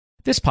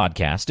This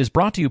podcast is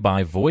brought to you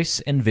by Voice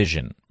and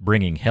Vision,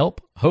 bringing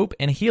help, hope,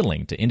 and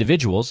healing to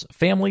individuals,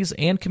 families,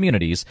 and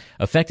communities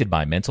affected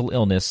by mental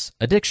illness,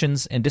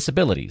 addictions, and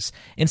disabilities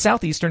in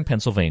southeastern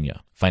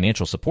Pennsylvania.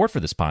 Financial support for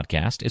this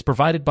podcast is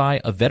provided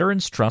by a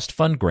Veterans Trust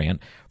Fund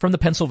grant from the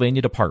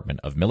Pennsylvania Department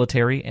of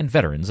Military and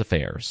Veterans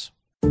Affairs.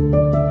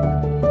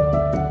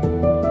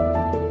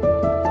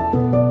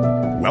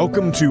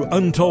 Welcome to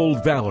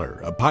Untold Valor,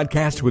 a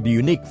podcast with a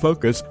unique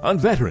focus on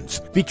veterans,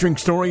 featuring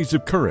stories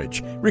of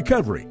courage,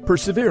 recovery,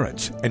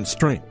 perseverance, and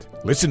strength.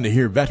 Listen to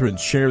hear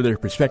veterans share their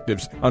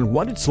perspectives on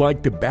what it's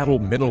like to battle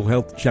mental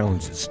health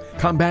challenges,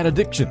 combat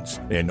addictions,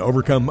 and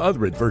overcome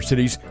other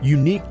adversities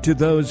unique to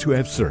those who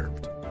have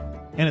served.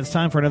 And it's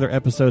time for another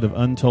episode of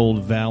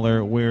Untold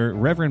Valor, where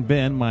Reverend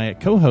Ben, my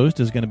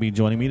co-host, is going to be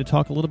joining me to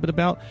talk a little bit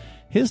about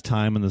his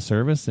time in the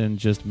service and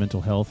just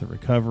mental health and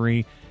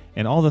recovery,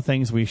 and all the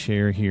things we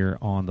share here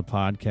on the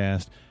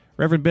podcast.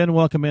 Reverend Ben,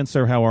 welcome in,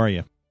 sir. How are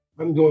you?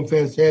 I'm doing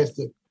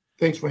fantastic.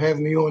 Thanks for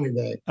having me on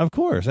today. Of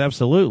course,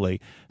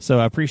 absolutely. So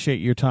I appreciate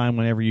your time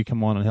whenever you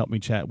come on and help me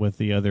chat with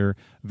the other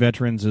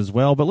veterans as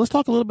well. But let's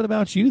talk a little bit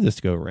about you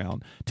this go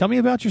around. Tell me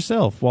about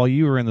yourself while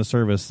you were in the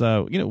service.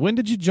 When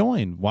did you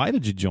join? Why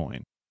did you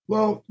join?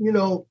 Well,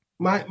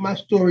 my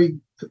story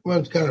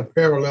runs kind of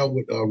parallel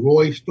with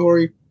Roy's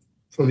story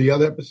from the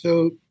other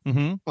episode.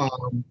 Mm-hmm.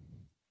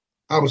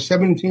 I was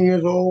 17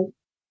 years old,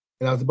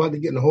 and I was about to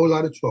get in a whole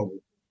lot of trouble.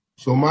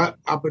 So my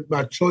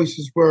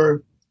choices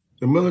were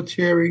the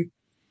military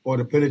or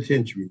the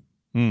penitentiary.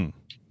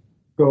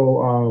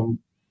 So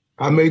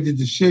I made the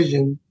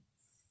decision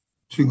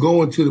to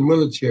go into the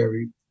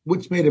military,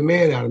 which made a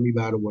man out of me,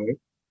 by the way.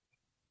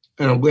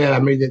 And I'm glad I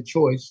made that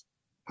choice.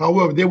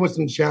 However, there were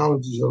some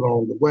challenges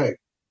along the way.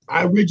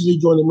 I originally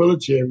joined the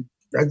military.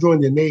 I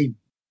joined the Navy.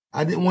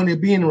 I didn't want to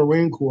be in the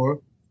Marine Corps.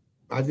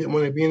 I didn't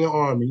want to be in the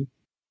Army.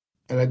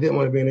 And I didn't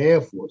want to be in the Air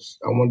Force.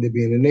 I wanted to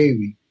be in the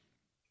Navy.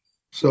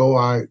 So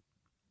I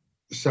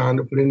signed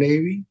up for the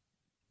Navy,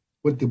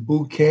 went to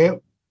boot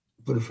camp.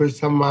 For the first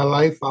time in my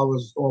life, I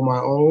was on my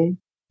own,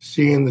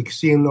 seeing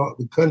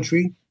the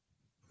country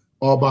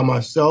all by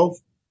myself,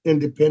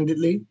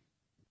 independently.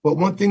 But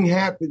one thing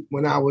happened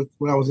when I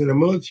was in the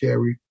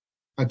military.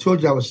 I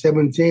told you I was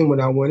 17 when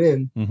I went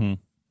in. Mm-hmm.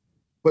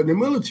 But in the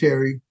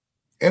military,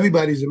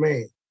 everybody's a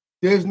man.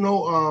 There's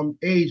no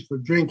age for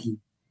drinking.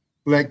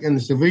 Like in the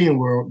civilian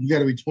world, you got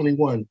to be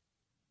 21.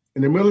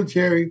 In the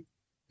military,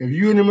 if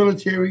you're in the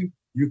military,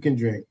 you can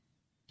drink.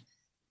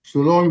 So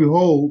lo and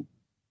behold,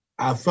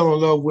 I fell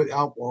in love with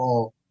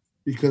alcohol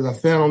because I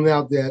found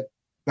out that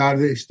by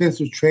the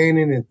extensive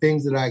training and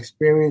things that I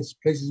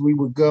experienced, places we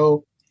would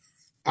go,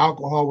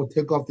 alcohol would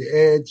take off the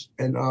edge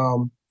and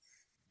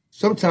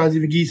sometimes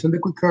even give you some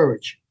liquid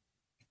courage.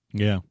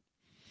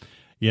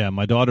 Yeah,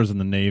 my daughter's in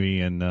the Navy,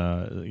 and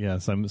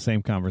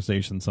same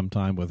conversation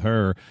sometime with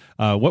her.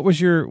 What'd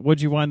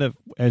you wind up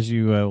as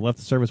you left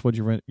the service?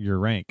 What'd your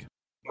rank?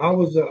 I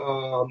was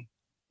a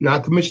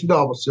non-commissioned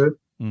officer.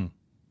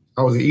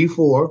 I was an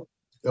E4.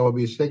 That would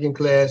be a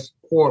second-class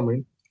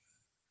corpsman.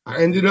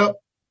 I ended up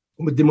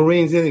with the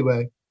Marines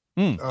anyway.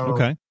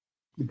 Okay.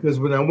 Because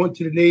when I went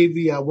to the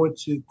Navy, I went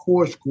to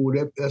Corps School.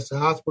 That's the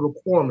hospital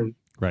corpsman.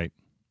 Right.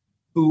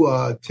 Who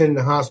attend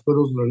the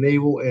hospitals, the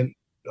naval and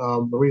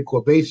Marine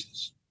Corps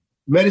bases.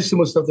 Medicine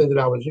was something that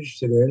I was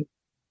interested in.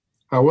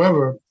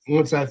 However,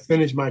 once I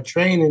finished my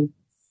training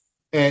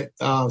at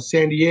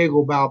San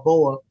Diego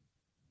Balboa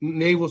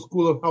Naval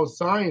School of Health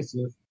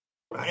Sciences,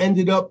 I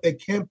ended up at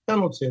Camp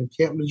Pendleton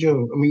in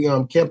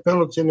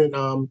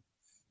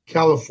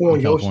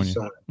California,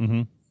 Oceanside,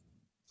 mm-hmm.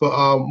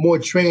 for more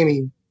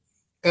training,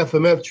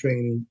 FMF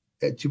training,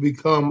 to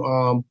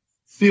become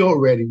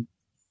field ready.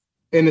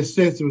 In a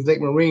sense, it was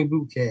like Marine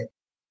boot camp.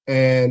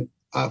 And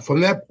from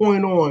that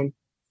point on,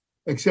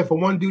 except for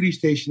one duty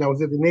station, I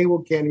was at the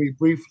Naval Academy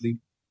briefly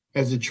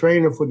as a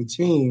trainer for the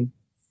team.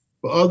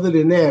 But other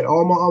than that,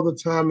 all my other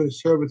time in the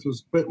service was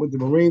spent with the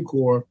Marine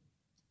Corps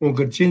on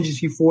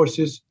contingency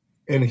forces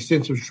and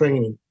extensive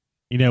training.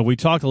 We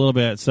talked a little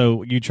bit.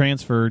 So you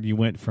transferred, you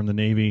went from the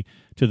Navy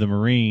to the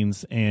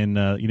Marines, and,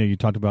 you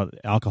talked about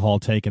alcohol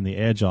taking the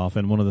edge off.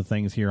 And one of the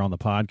things here on the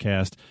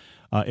podcast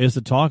is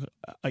to talk,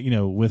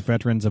 with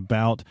veterans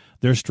about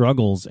their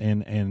struggles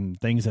and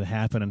things that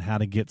happen and how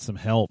to get some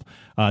help.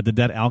 Did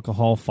that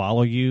alcohol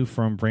follow you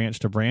from branch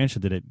to branch?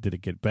 Did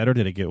it get better?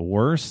 Did it get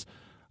worse?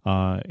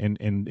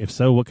 And if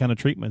so, what kind of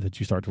treatment did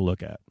you start to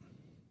look at?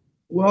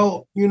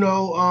 Well,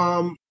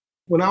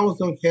 when I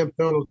was on Camp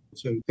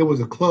Pendleton, there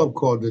was a club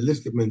called the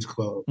Enlisted Men's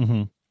Club.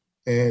 Mm-hmm.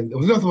 And there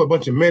was nothing but a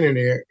bunch of men in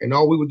there, and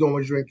all we were doing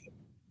was drinking.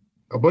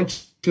 A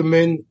bunch of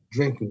men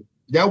drinking.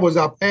 That was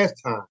our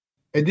pastime.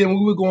 And then when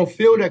we would go on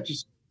field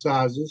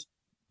exercises,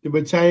 the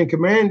battalion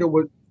commander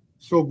would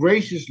so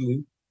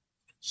graciously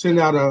send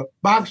out a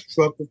box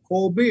truck of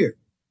cold beer.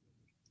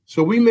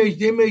 So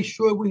they made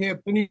sure we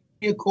had plenty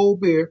of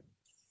cold beer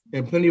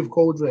and plenty of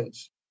cold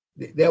drinks.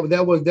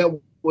 That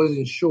was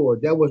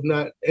ensured. That was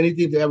not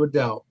anything to ever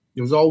doubt.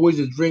 There was always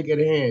a drink at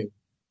hand.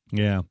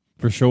 Yeah,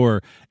 for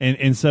sure.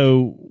 And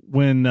so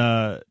when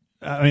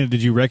I mean,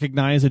 did you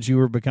recognize that you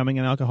were becoming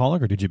an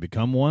alcoholic, or did you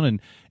become one?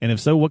 And if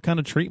so, what kind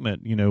of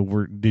treatment,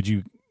 did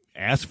you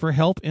ask for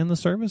help in the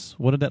service?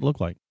 What did that look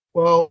like?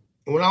 Well,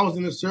 when I was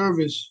in the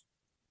service,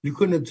 you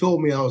couldn't have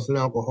told me I was an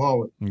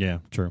alcoholic. Yeah,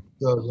 true.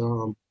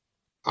 Because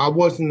I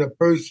wasn't a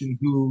person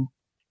who,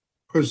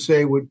 per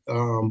se, would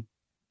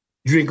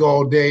drink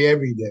all day,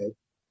 every day.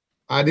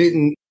 I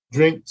didn't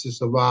drink to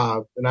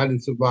survive, and I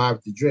didn't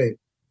survive to drink.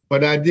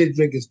 But I did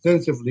drink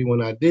extensively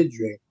when I did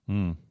drink,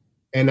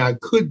 and I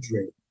could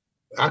drink.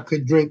 I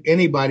could drink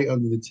anybody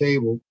under the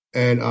table,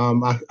 and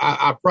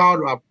I pride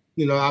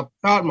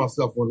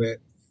myself on that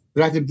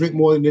I could drink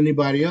more than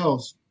anybody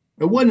else.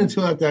 It wasn't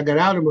until after I got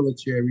out of the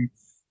military,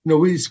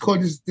 it's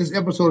called this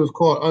episode is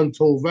called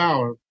Untold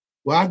Valor.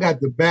 Well, I got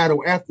the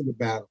battle after the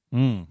battle.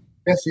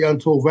 That's the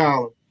Untold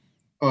Valor.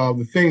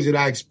 The things that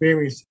I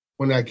experienced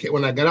when I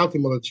got out the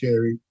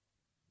military.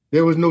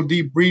 There was no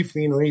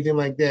debriefing or anything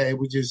like that. It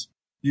was just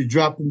you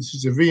dropped into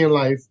civilian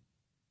life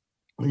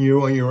and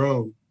you're on your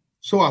own.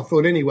 So I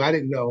thought anyway. I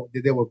didn't know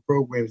that there were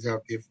programs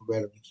out there for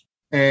veterans.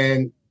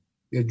 And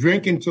the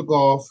drinking took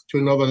off to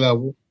another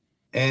level,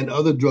 and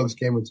other drugs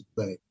came into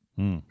play.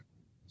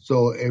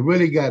 So it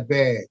really got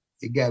bad.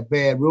 It got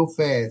bad real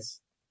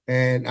fast,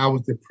 and I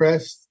was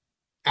depressed.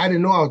 I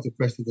didn't know I was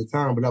depressed at the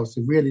time, but I was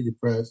severely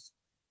depressed.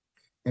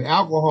 And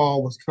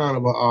alcohol was kind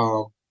of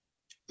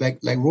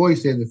like Roy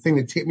said, the thing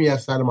that took me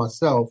outside of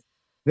myself.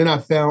 Then I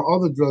found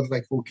other drugs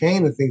like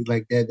cocaine and things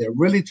like that that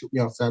really took me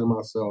outside of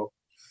myself.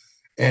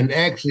 And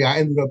actually, I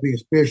ended up being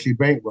spiritually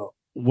bankrupt.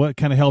 What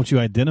kind of helped you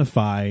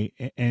identify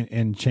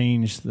and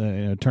change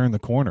turn the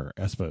corner,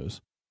 I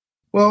suppose?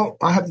 Well,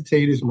 I have to tell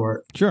you this,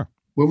 Mark. Sure.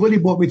 What really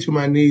brought me to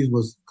my knees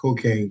was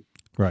cocaine.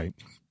 Right.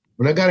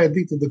 When I got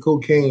addicted to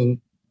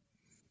cocaine,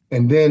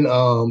 and then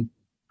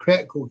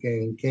crack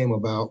cocaine came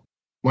about.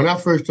 When I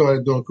first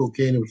started doing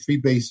cocaine, it was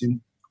freebasing.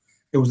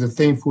 It was a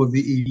thing for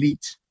the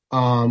elite.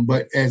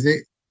 But as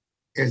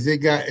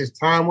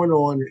time went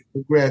on, it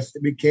progressed.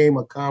 It became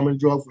a common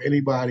drug for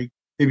anybody.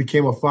 It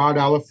became a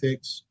 $5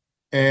 fix,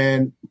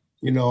 and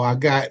I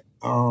got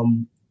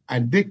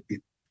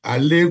addicted. I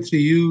lived to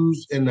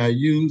use, and I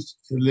used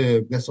to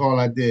live. That's all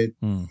I did.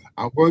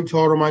 I worked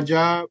hard on my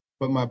job,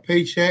 but my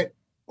paycheck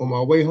on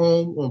my way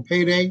home on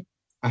payday,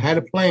 I had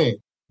a plan,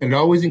 and it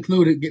always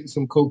included getting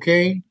some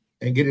cocaine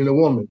and getting a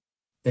woman.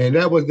 And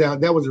that was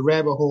a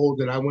rabbit hole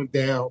that I went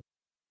down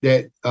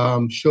that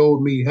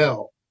showed me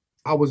hell.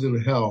 I was in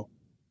hell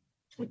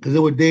because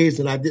there were days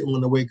that I didn't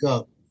want to wake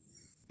up.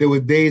 There were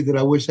days that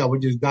I wish I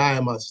would just die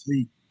in my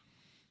sleep.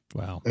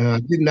 Wow. And I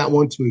did not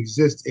want to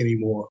exist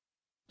anymore.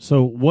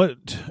 So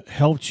what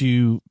helped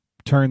you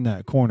turn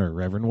that corner,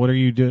 Reverend? What are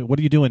you doing? What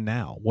are you doing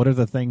now? What are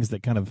the things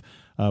that kind of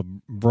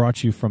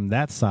brought you from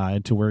that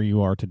side to where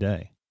you are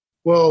today?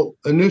 Well,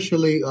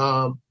 initially,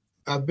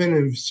 I've been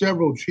in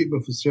several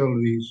treatment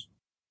facilities.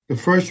 The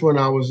first one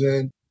I was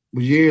in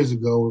was years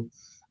ago.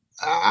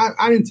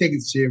 I didn't take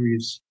it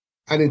serious.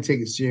 I didn't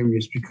take it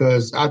serious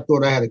because I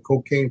thought I had a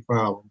cocaine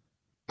problem.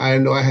 I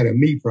didn't know I had a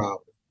me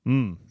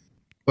problem.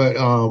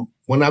 But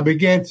when I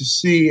began to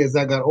see, as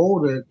I got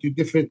older, through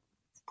different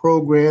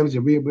programs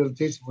and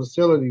rehabilitation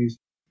facilities,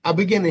 I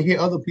began to hear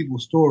other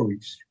people's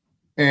stories.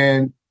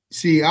 And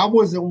see, I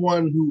wasn't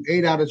one who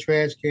ate out of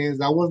trash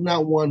cans. I was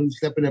not one who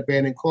slept in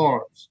abandoned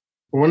cars.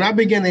 But when I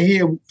began to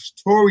hear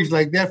stories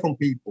like that from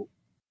people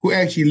who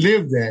actually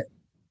lived that,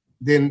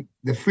 then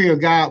the fear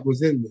of God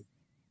was in me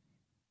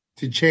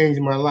to change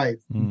my life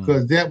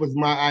because that was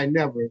my I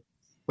never,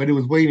 but it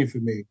was waiting for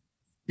me.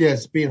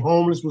 Yes, being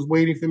homeless was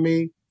waiting for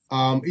me.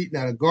 Eating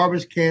out of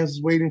garbage cans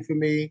was waiting for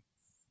me.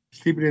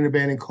 Sleeping in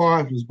abandoned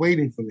cars was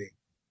waiting for me.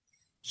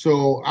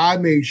 So I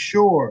made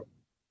sure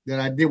that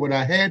I did what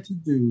I had to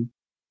do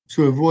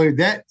to avoid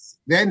that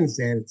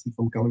insanity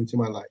from coming into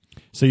my life.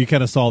 So you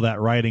kind of saw that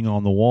writing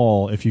on the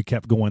wall if you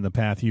kept going the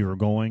path you were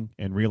going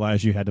and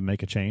realized you had to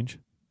make a change?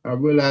 I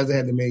realized I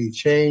had to make a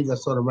change. I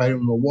saw the writing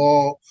on the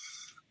wall.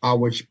 I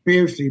was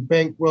spiritually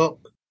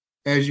bankrupt.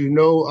 As you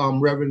know, I'm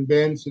Reverend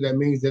Ben, so that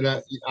means that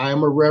I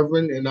am a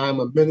reverend and I'm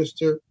a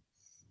minister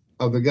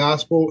of the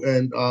gospel.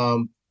 And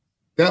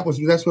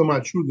that's where my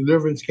true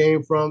deliverance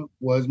came from,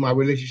 was my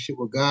relationship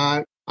with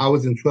God. I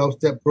was in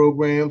 12-step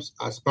programs.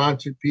 I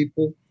sponsored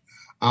people.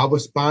 I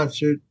was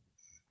sponsored.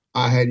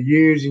 I had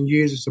years and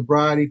years of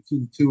sobriety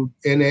through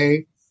NA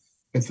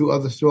and through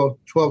other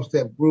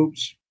 12-step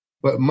groups.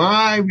 But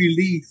my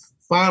relief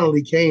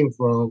finally came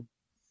from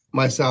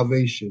my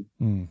salvation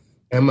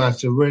and my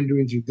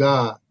surrendering to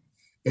God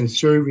and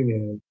serving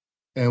Him.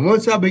 And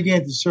once I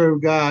began to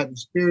serve God in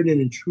spirit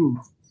and in truth,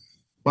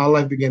 my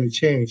life began to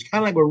change.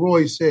 Kind of like what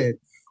Roy said,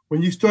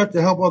 when you start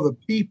to help other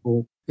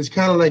people, it's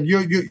kind of like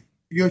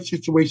your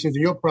situations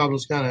and your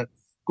problems kind of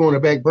go on the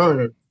back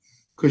burner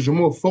because you're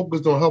more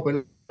focused on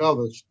helping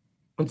others.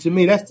 And to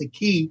me, that's the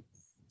key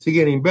to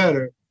getting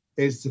better,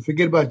 is to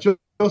forget about your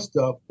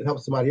stuff and help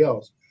somebody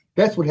else.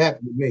 That's what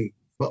happened to me.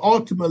 But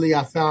ultimately,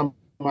 I found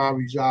my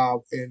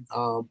resolve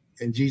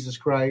in Jesus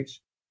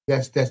Christ.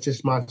 That's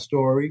just my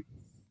story.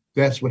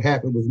 That's what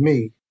happened with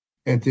me.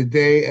 And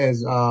today,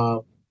 as I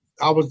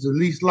I was the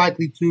least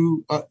likely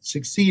to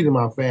succeed in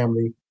my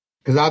family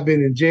because I've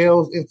been in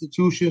jails,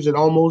 institutions, and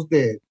almost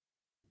dead.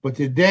 But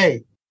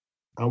today,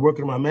 I'm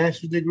working on my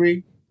master's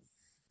degree.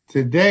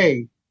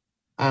 Today,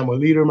 I'm a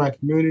leader in my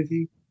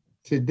community.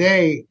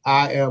 Today,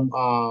 I am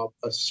a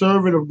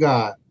servant of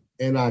God,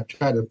 and I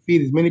try to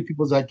feed as many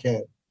people as I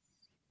can.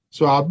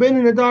 So I've been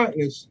in the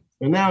darkness,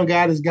 and now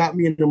God has got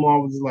me in the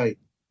marvelous light.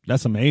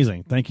 That's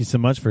amazing. Thank you so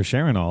much for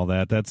sharing all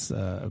that. That's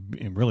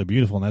really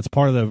beautiful. And that's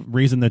part of the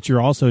reason that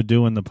you're also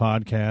doing the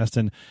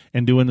podcast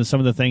and doing some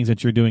of the things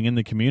that you're doing in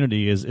the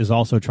community is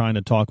also trying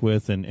to talk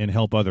with and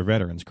help other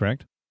veterans,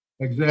 correct?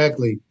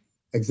 Exactly.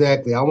 I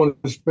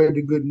want to spread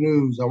the good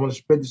news. I want to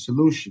spread the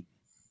solution.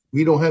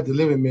 We don't have to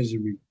live in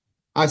misery.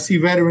 I see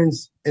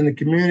veterans in the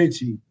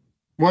community.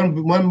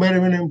 One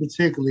veteran in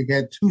particular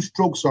had 2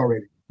 strokes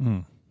already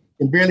and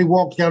barely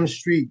walk down the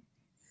street.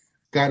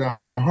 Got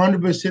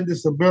 100%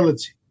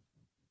 disability.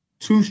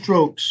 2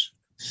 strokes,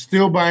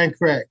 still buying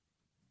crack,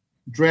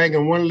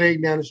 dragging one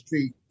leg down the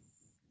street.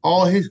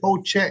 His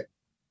whole check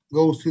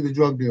goes to the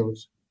drug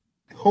dealers.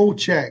 Whole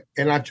check.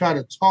 And I try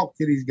to talk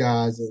to these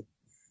guys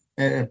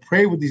and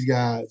pray with these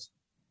guys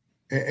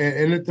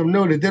and let them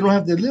know that they don't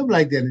have to live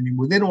like that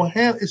anymore.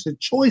 It's a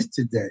choice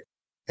today.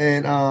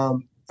 And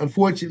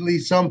unfortunately,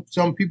 some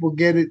people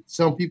get it,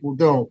 some people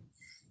don't.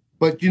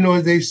 But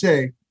as they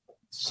say,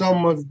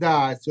 some must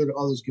die so that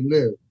others can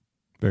live.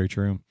 Very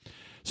true.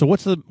 So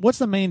what's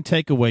the main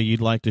takeaway you'd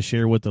like to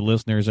share with the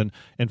listeners and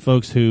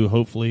folks who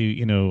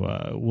hopefully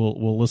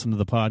will listen to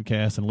the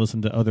podcast and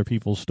listen to other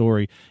people's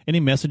story? Any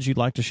message you'd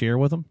like to share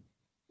with them?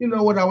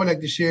 What I would like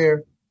to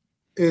share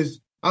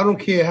is I don't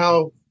care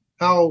how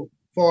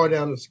far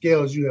down the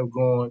scales you have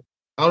gone.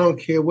 I don't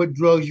care what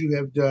drugs you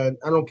have done.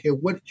 I don't care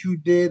what you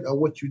did or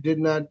what you did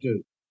not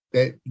do.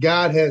 That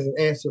God has an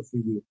answer for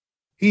you.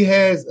 He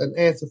has an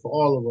answer for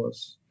all of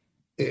us.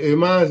 It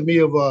reminds me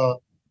of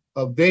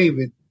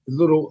David, the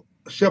little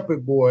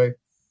shepherd boy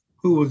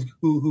who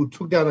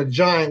took down a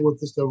giant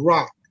with just a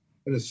rock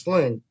and a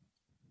sling.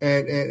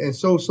 And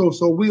so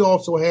we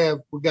also have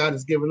what God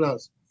has given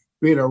us,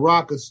 be it a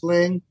rock, a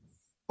sling,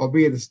 or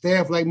be it a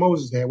staff like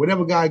Moses had.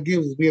 Whatever God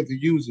gives us, we have to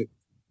use it.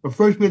 But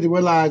first we have to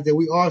realize that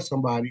we are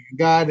somebody. And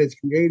God has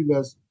created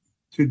us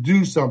to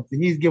do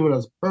something. He's given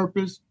us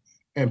purpose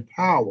and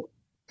power.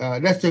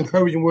 That's the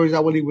encouraging words I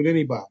will leave with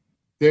anybody.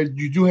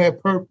 You do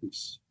have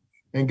purpose,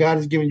 and God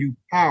has given you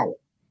power.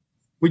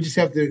 We just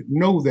have to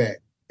know that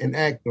and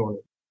act on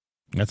it.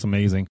 That's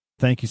amazing.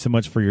 Thank you so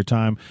much for your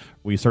time.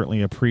 We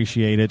certainly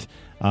appreciate it,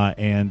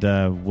 and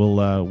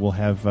we'll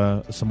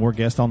have some more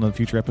guests on the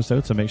future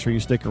episodes, so make sure you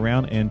stick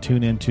around and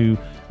tune into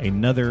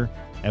another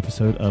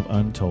episode of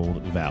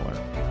Untold Valor.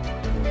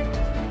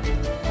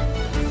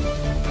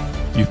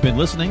 You've been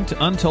listening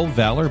to Untold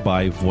Valor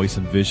by Voice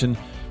and Vision.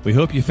 We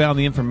hope you found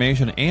the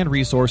information and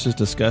resources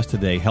discussed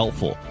today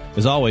helpful.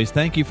 As always,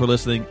 thank you for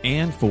listening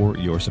and for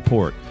your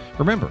support.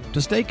 Remember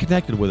to stay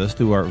connected with us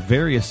through our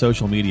various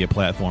social media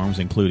platforms,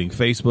 including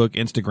Facebook,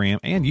 Instagram,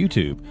 and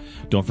YouTube.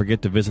 Don't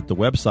forget to visit the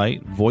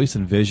website,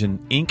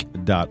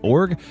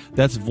 voiceandvisioninc.org.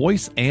 That's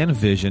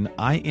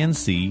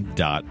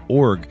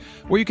voiceandvisioninc.org,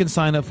 where you can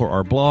sign up for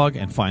our blog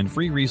and find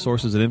free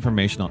resources and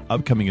information on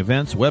upcoming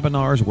events,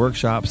 webinars,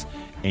 workshops,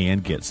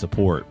 and get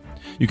support.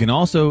 You can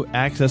also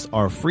access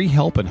our free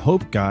help and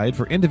hope guide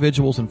for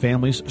individuals and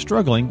families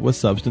struggling with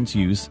substance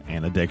use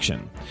and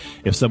addiction.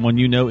 If someone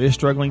you know is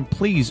struggling,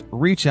 please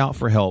reach out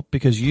for help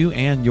because you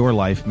and your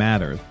life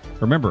matter.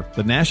 Remember,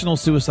 the National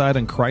Suicide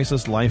and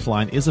Crisis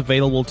Lifeline is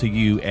available to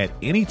you at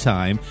any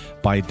time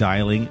by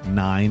dialing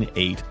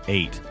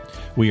 988.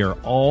 We are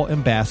all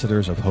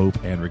ambassadors of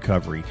hope and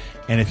recovery.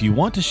 And if you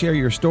want to share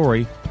your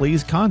story,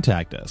 please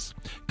contact us.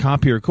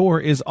 Compeer Corps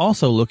is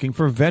also looking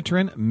for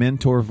veteran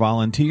mentor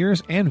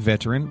volunteers and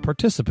veteran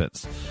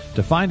participants.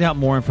 To find out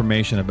more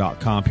information about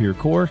Compeer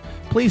Corps,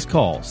 please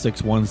call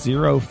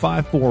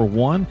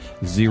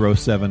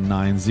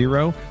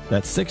 610-541-0790.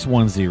 That's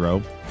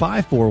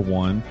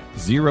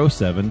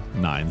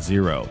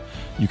 610-541-0790.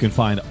 You can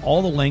find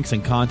all the links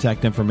and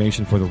contact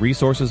information for the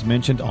resources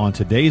mentioned on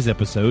today's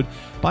episode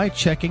by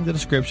checking the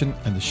description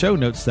and the show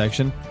notes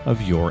section of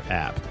your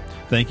app.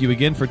 Thank you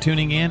again for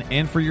tuning in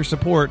and for your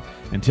support.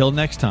 Until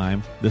next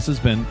time, this has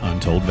been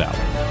Untold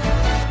Valor.